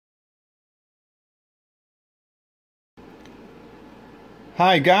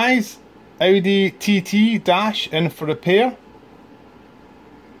Hi guys, Audi TT dash in for repair.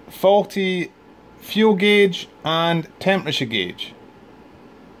 Faulty fuel gauge and temperature gauge.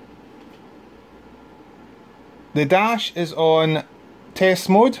 The dash is on test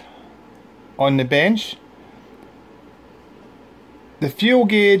mode on the bench. The fuel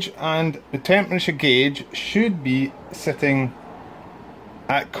gauge and the temperature gauge should be sitting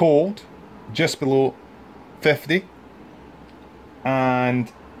at cold, just below 50,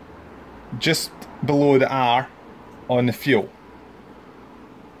 and just below the R on the fuel.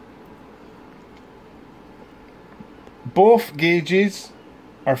 Both gauges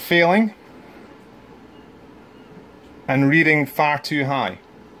are failing and reading far too high.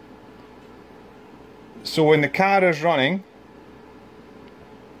 So when the car is running,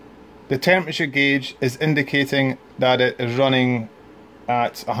 the temperature gauge is indicating that it is running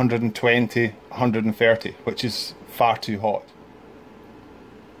at 120, 130, which is far too hot.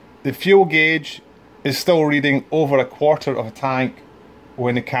 The fuel gauge is still reading over a quarter of a tank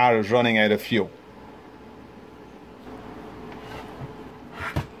when the car is running out of fuel.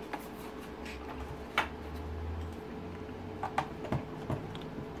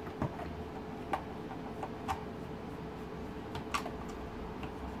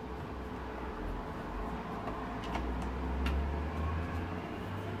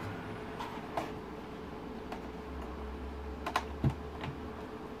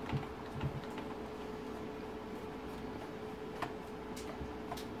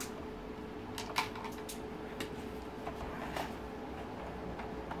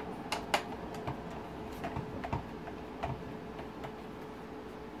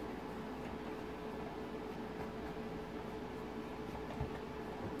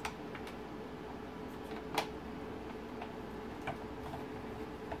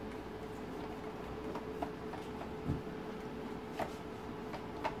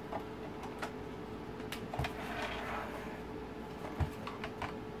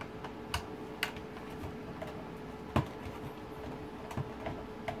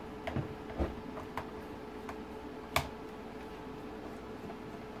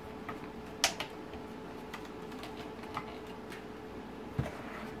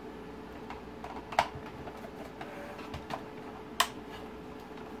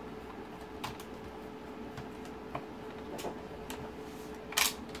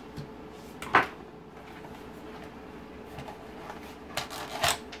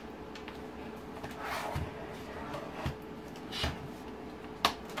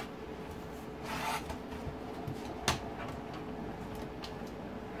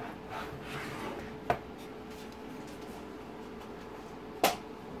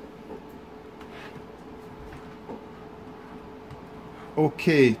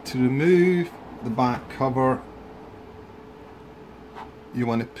 Okay, to remove the back cover, you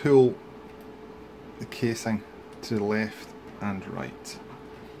want to pull the casing to the left and right.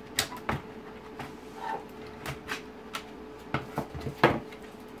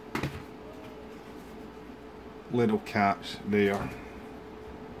 Little caps there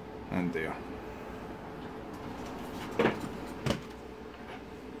and there.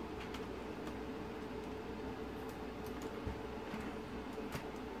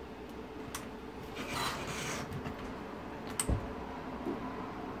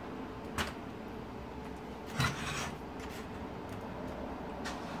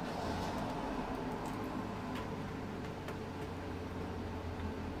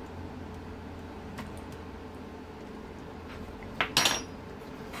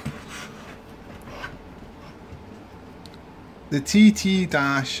 The TT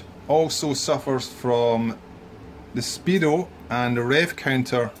dash also suffers from the speedo and the rev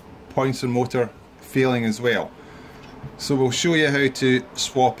counter pointer motor failing as well. So we'll show you how to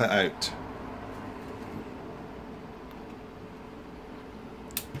swap it out.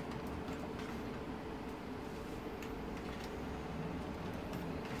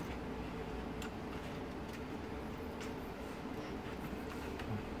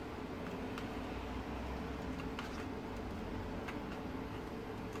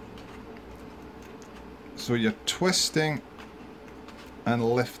 So you're twisting and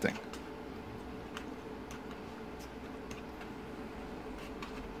lifting.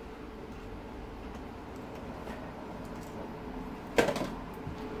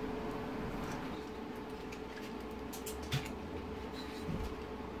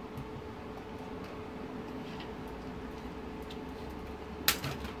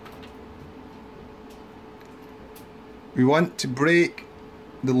 We want to break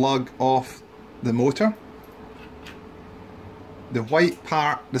the lug off the motor. The white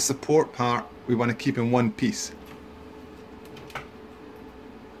part, the support part, we want to keep in one piece.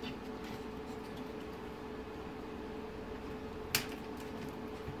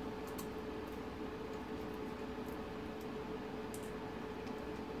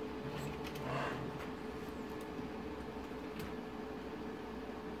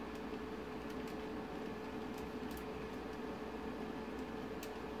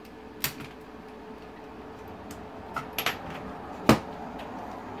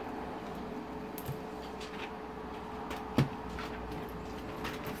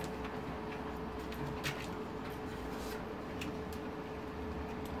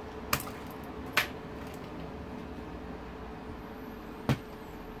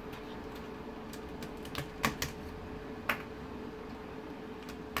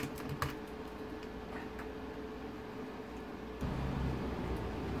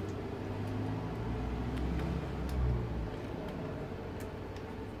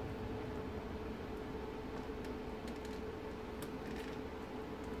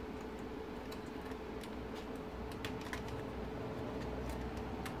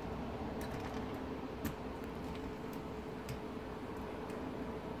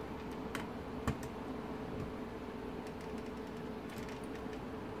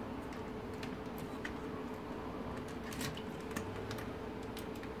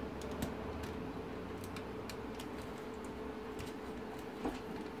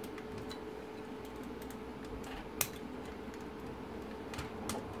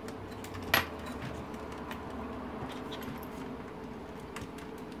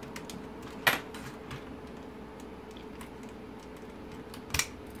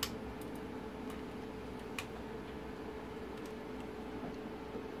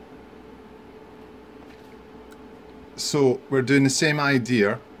 So we're doing the same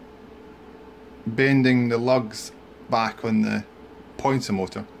idea, bending the lugs back on the pointer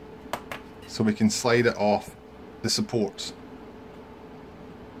motor so we can slide it off the supports.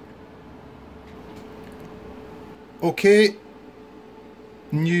 Okay,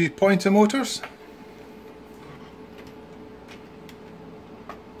 new pointer motors.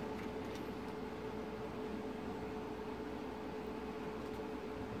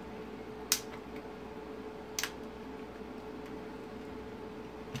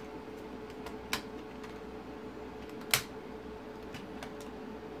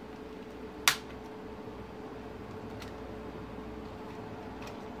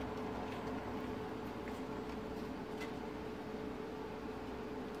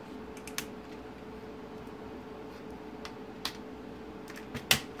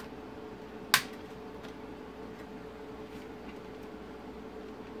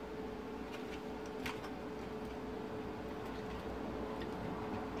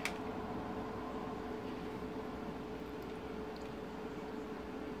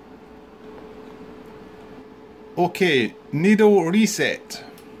 Okay, needle reset.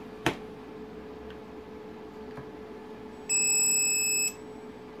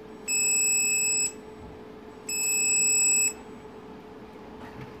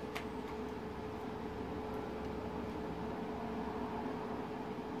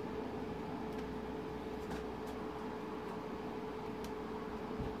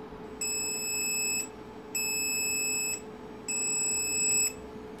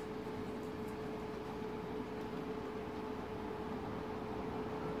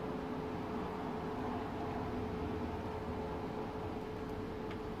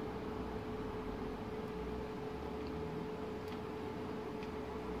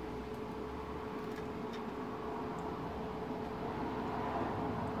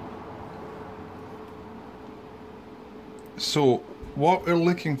 So what we're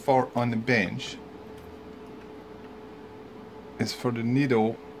looking for on the bench is for the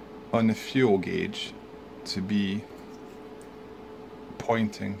needle on the fuel gauge to be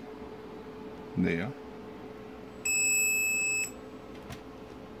pointing there.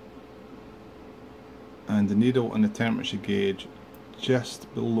 And the needle on the temperature gauge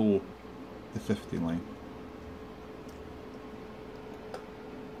just below the 50 line.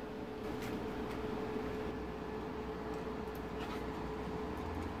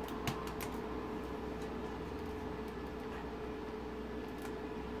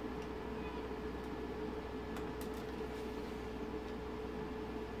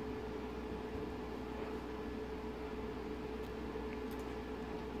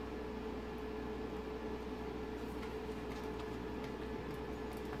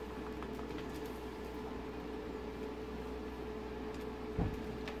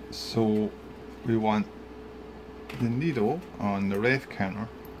 So we want the needle on the rev counter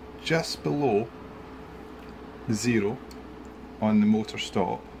just below the 0 on the motor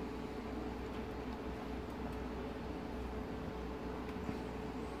stop.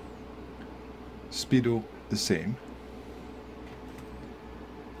 Speedo the same.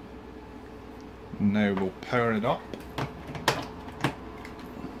 Now we'll power it up.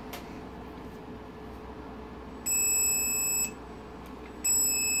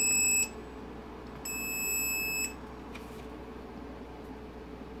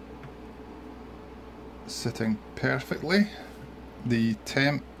 Sitting perfectly. The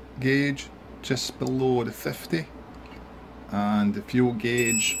temp gauge just below the 50 and the fuel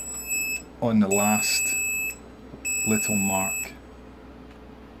gauge on the last little mark.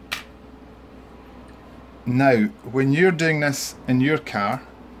 Now when you're doing this in your car,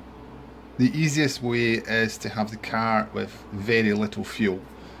 the easiest way is to have the car with very little fuel,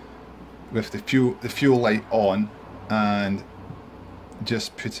 with the fuel light on, and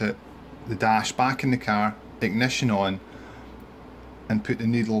just put the dash back in the car, ignition on, and put the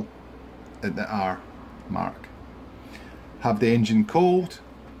needle at the R mark. Have the engine cold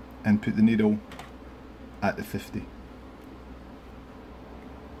and put the needle at the 50.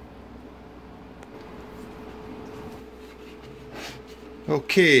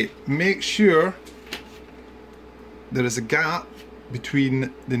 Okay, make sure there is a gap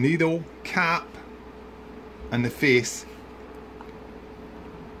between the needle cap and the face.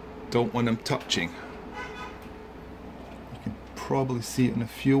 Don't want them touching. You can probably see it in the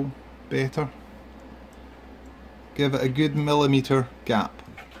fuel better. Give it a good millimetre gap.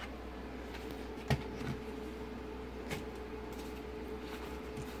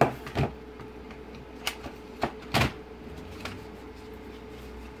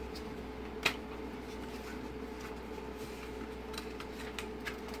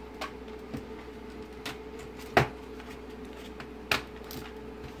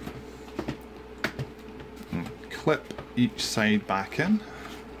 each side back in.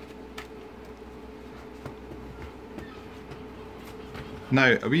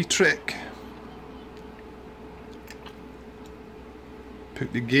 Now a wee trick,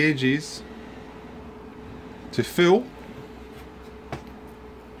 put the gauges to full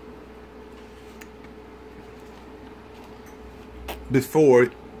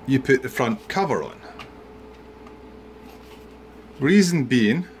before you put the front cover on. Reason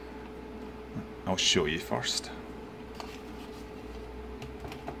being, I'll show you first.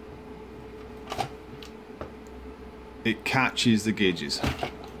 It catches the gauges.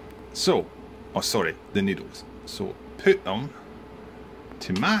 So, oh sorry, the needles. So put them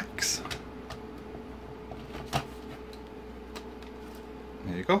to max.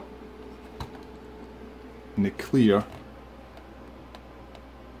 There you go. And they clear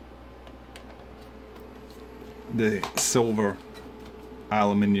the silver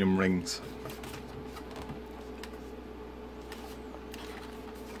aluminium rings.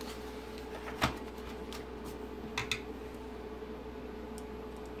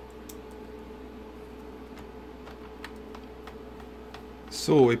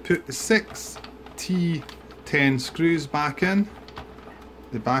 So we put the 6 T10 screws back in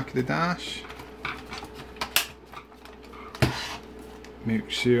the back of the dash. Make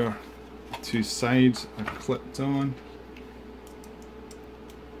sure two sides are clipped on.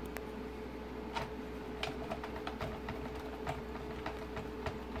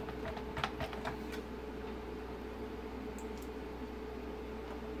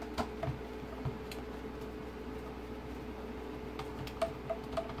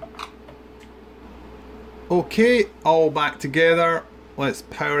 Okay, all back together. Let's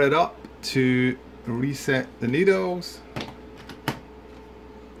power it up to reset the needles.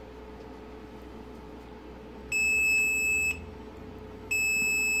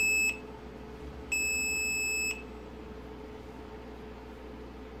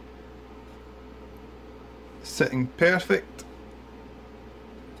 Sitting perfect.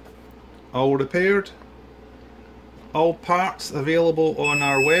 All repaired. All parts available on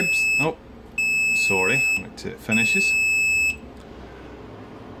our oh, sorry, wait till it finishes.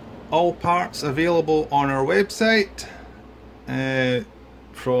 All parts available on our website,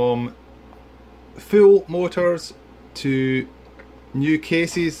 from full motors to new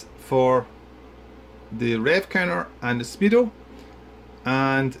cases for the rev counter and the speedo,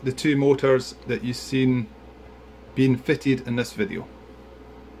 and the two motors that you've seen being fitted in this video.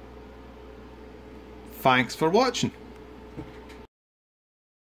 Thanks for watching.